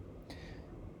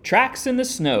Tracks in the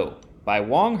Snow by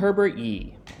Wong Herbert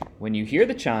Yi. When you hear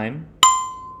the chime,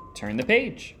 turn the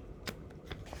page.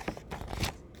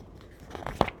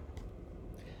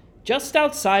 Just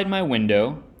outside my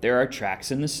window, there are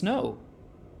tracks in the snow.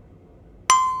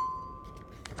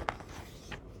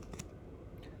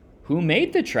 Who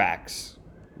made the tracks?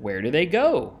 Where do they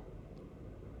go?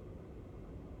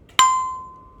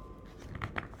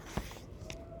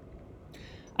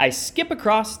 I skip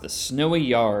across the snowy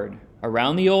yard,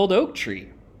 around the old oak tree.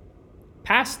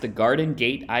 Past the garden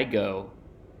gate I go.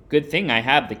 Good thing I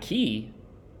have the key.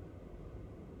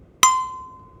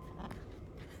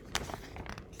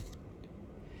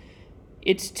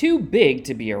 It's too big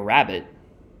to be a rabbit.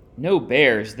 No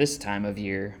bears this time of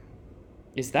year.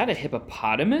 Is that a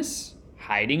hippopotamus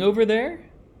hiding over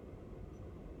there?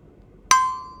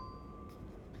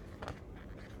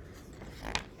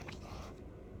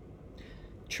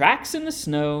 Tracks in the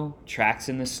snow, tracks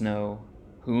in the snow.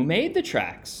 Who made the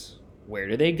tracks? Where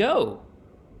do they go?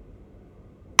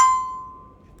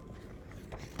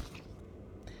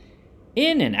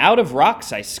 In and out of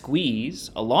rocks I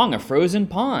squeeze, along a frozen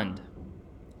pond.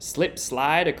 Slip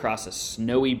slide across a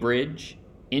snowy bridge,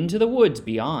 into the woods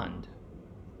beyond.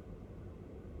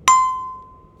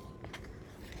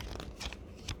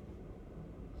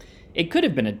 It could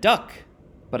have been a duck,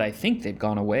 but I think they've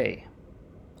gone away.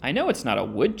 I know it's not a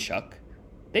woodchuck.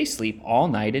 They sleep all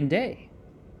night and day.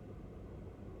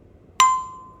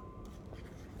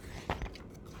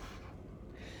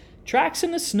 Tracks in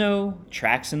the snow,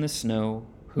 tracks in the snow.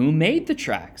 Who made the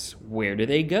tracks? Where do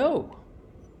they go?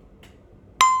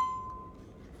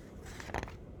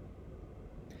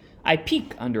 I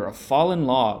peek under a fallen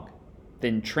log,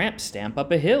 then tramp stamp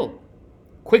up a hill.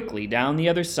 Quickly down the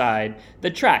other side, the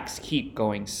tracks keep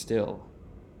going still.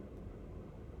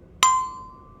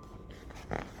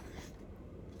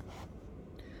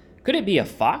 Could it be a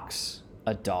fox?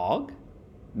 A dog?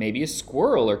 Maybe a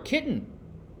squirrel or kitten?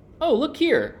 Oh, look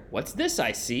here. What's this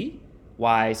I see?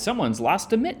 Why, someone's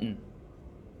lost a mitten.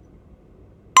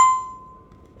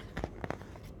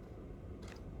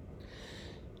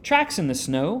 Tracks in the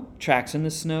snow, tracks in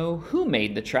the snow. Who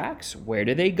made the tracks? Where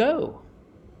do they go?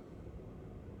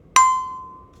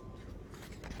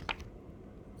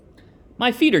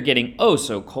 My feet are getting oh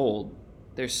so cold.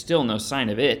 There's still no sign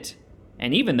of it.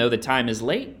 And even though the time is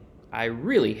late, I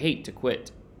really hate to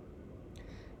quit.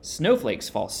 Snowflakes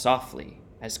fall softly,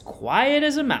 as quiet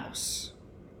as a mouse.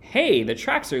 Hey, the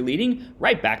tracks are leading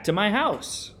right back to my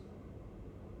house.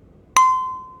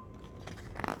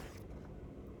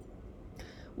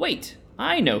 Wait,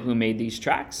 I know who made these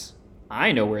tracks.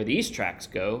 I know where these tracks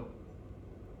go.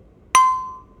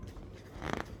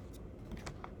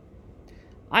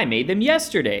 I made them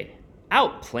yesterday,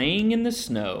 out playing in the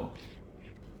snow.